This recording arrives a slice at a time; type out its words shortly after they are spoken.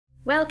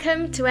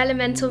Welcome to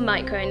Elemental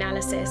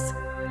Microanalysis,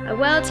 a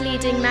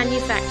world-leading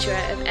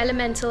manufacturer of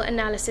elemental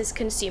analysis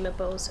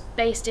consumables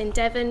based in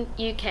Devon,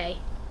 UK.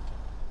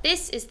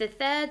 This is the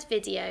third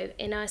video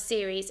in our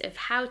series of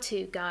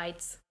how-to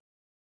guides.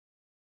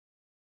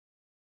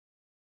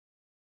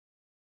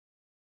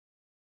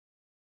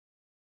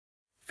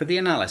 For the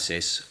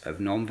analysis of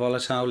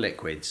non-volatile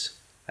liquids,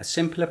 a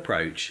simple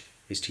approach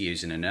is to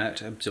use an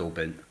inert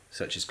absorbent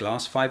such as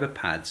glass fibre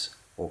pads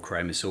or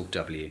Chromosorb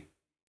W.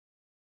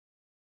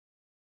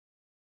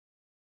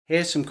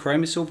 Here some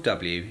Chromosorb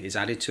W is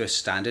added to a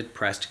standard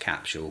pressed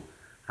capsule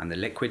and the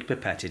liquid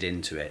pipetted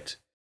into it.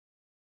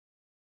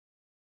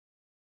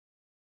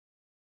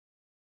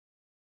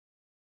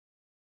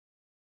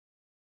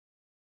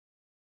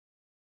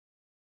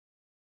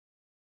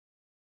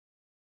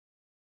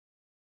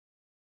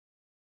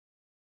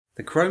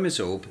 The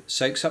Chromosorb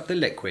soaks up the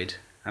liquid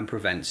and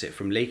prevents it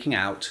from leaking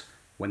out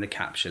when the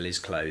capsule is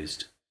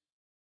closed.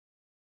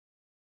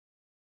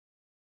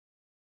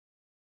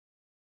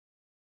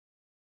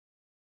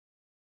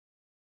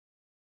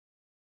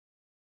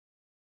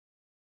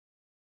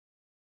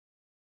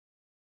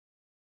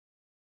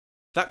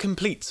 That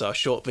completes our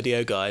short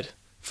video guide.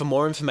 For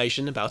more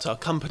information about our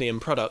company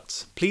and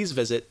products, please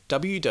visit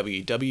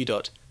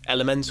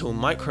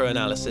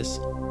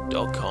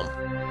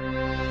www.elementalmicroanalysis.com.